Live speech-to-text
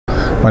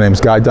My name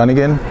is Guy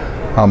Dunnagan.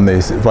 I'm the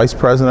Vice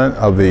President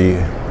of the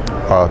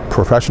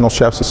Professional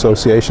Chefs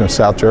Association of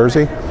South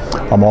Jersey.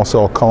 I'm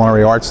also a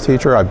culinary arts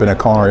teacher. I've been a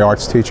culinary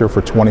arts teacher for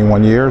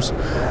 21 years,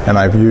 and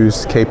I've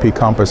used KP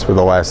Compass for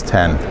the last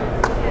 10.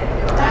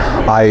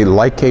 I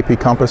like KP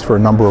Compass for a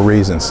number of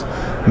reasons.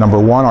 Number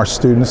one, our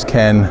students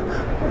can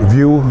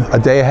view a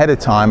day ahead of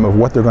time of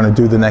what they're going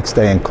to do the next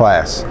day in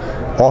class.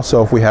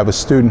 Also, if we have a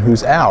student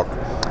who's out,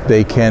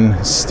 they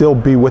can still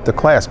be with the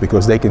class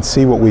because they can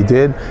see what we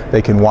did,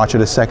 they can watch it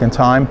a second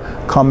time,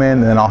 come in,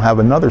 and then I'll have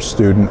another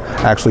student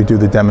actually do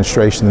the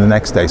demonstration the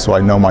next day, so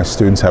I know my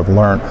students have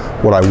learned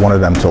what I wanted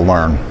them to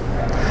learn.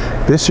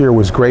 This year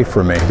was great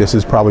for me. This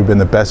has probably been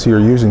the best year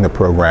using the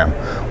program.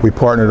 We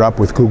partnered up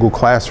with Google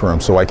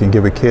Classroom, so I can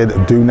give a kid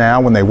a do now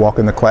when they walk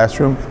in the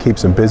classroom. It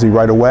keeps them busy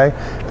right away.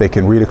 They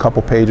can read a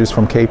couple pages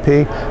from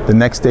KP. The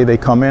next day they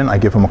come in, I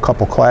give them a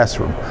couple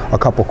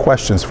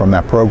questions from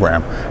that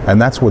program.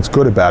 And that's what's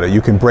good about it.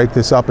 You can break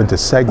this up into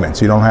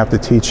segments. You don't have to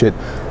teach it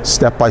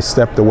step by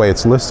step the way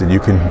it's listed. You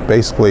can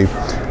basically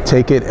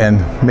take it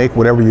and make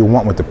whatever you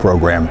want with the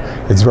program.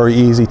 It's very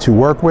easy to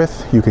work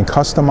with. You can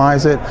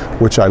customize it,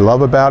 which I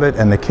love about it,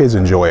 and the kids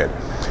enjoy it.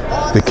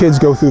 The kids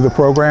go through the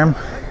program.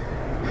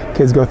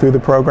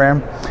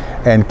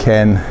 And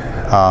can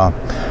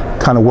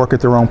kind of work at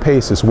their own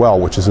pace as well,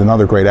 which is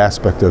another great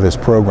aspect of this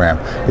program.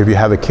 If you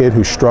have a kid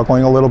who's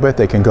struggling a little bit,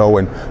 they can go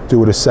and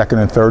do it a second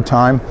and third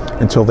time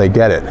until they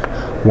get it.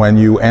 When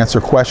you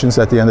answer questions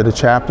at the end of the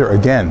chapter,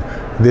 again,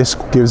 this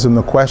gives them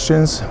the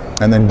questions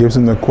and then gives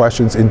them the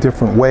questions in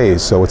different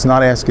ways. So it's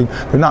not asking,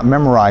 they're not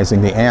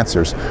memorizing the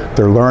answers,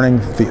 they're learning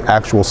the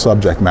actual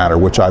subject matter,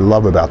 which I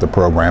love about the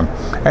program.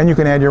 And you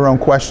can add your own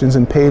questions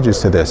and pages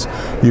to this.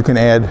 You can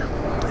add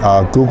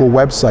Google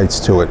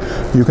websites to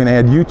it. You can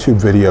add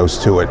YouTube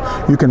videos to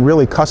it. You can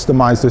really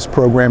customize this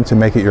program to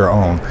make it your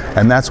own.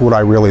 And that's what I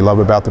really love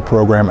about the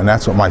program, and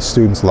that's what my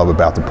students love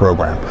about the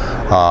program.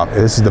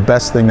 This is the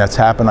best thing that's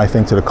happened, I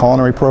think, to the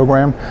culinary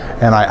program,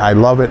 and I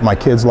love it, my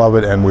kids love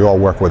it, and we all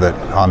work with it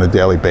on a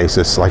daily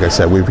basis. Like I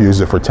said, we've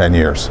used it for 10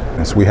 years.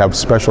 And so we have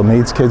special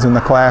needs kids in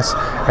the class,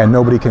 and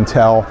nobody can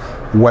tell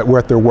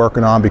what they're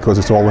working on because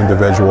it's all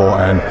individual,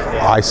 and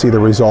I see the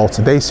results,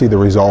 they see the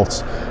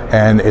results,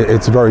 and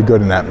it's very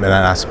good in that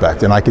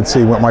aspect. And I can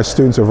see when my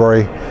students are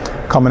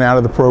coming out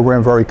of the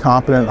program very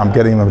competent. I'm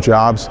getting them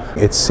jobs.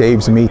 It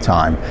saves me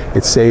time.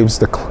 It saves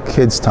the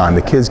kids time.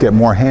 The kids get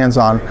more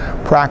hands-on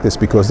practice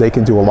because they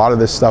can do a lot of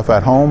this stuff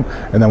at home,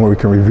 and then we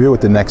can review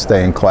it the next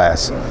day in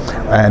class.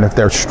 And if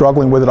they're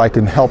struggling with it, I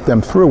can help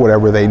them through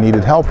whatever they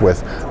needed help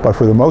with. But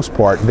for the most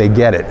part, they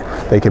get it.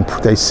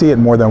 They see it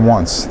more than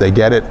once. They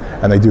get it,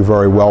 and they do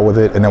very well with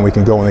it. And then we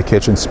can go in the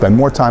kitchen, spend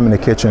more time in the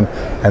kitchen,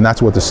 and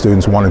that's what the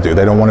students want to do.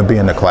 They don't want to be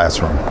in the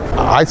classroom.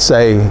 I'd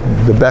say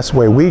the best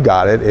way we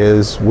got it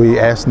is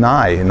we asked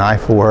Nye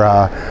for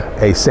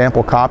a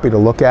sample copy to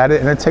look at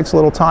it, and it takes a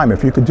little time.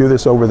 If you could do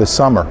this over the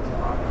summer,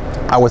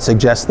 I would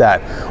suggest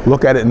that.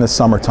 Look at it in the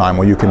summertime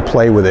where you can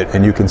play with it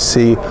and you can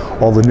see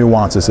all the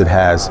nuances it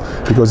has.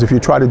 Because if you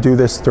try to do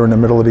this during the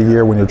middle of the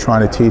year when you're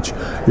trying to teach,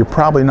 you're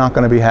probably not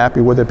going to be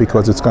happy with it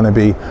because it's going to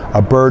be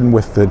a burden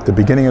with the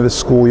beginning of the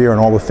school year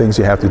and all the things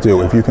you have to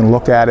do. If you can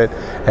look at it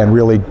and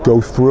really go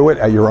through it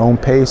at your own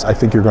pace, I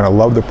think you're going to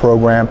love the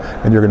program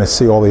and you're going to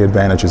see all the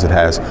advantages it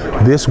has.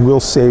 This will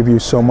save you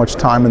so much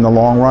time in the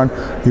long run,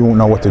 you won't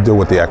know what to do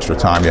with the extra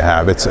time you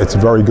have. It's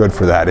very good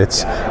for that.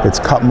 It's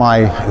cut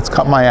my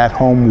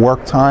at-home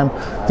work time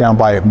down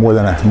by more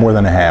than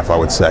a half, I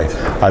would say.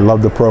 I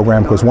love the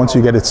program because once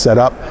you get it set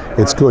up,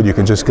 it's good. You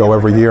can just go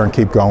every year and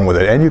keep going with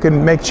it. And you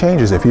can make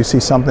changes. If you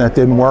see something that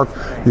didn't work,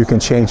 you can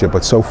change it.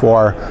 But so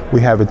far, we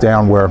have it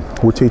down where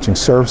we're teaching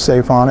Serve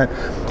Safe on it.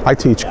 I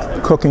teach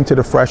cooking to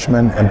the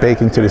freshmen and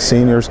baking to the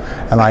seniors,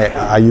 and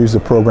I use the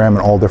program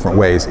in all different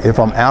ways. If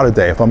I'm out a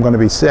day, if I'm going to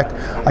be sick,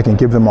 I can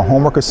give them a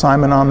homework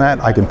assignment on that.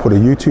 I can put a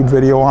YouTube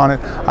video on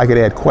it. I could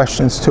add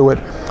questions to it.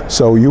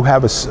 So you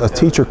have a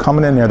teacher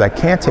coming in there that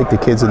can't take the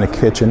kids in the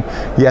kitchen,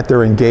 yet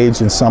they're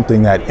engaged in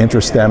something that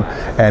interests them,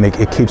 and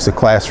it keeps the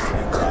class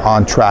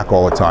on track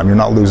all the time. You're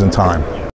not losing time.